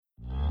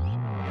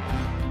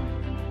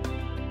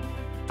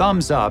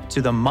Thumbs up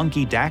to the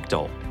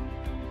Monkeydactyl.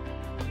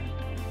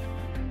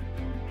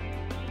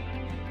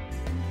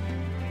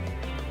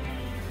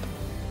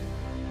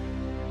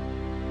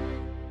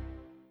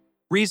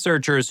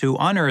 Researchers who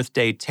unearthed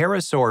a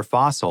pterosaur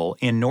fossil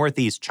in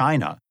northeast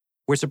China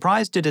were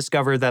surprised to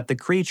discover that the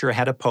creature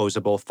had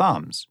opposable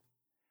thumbs,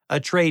 a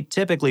trait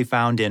typically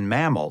found in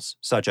mammals,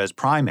 such as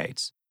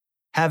primates.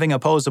 Having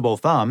opposable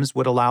thumbs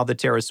would allow the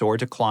pterosaur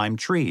to climb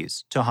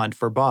trees to hunt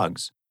for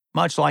bugs,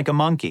 much like a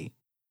monkey.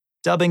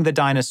 Dubbing the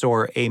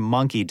dinosaur a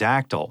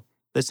monkeydactyl,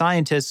 the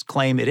scientists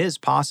claim it is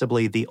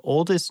possibly the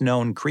oldest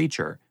known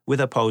creature with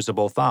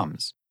opposable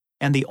thumbs,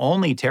 and the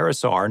only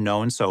pterosaur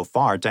known so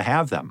far to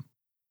have them.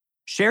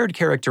 Shared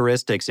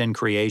characteristics in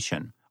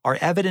creation are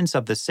evidence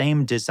of the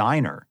same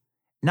designer,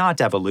 not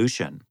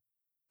evolution.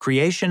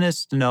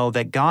 Creationists know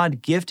that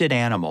God gifted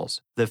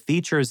animals the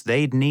features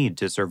they'd need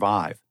to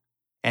survive,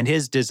 and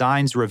His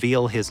designs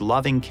reveal His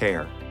loving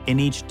care in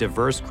each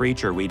diverse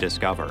creature we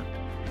discover.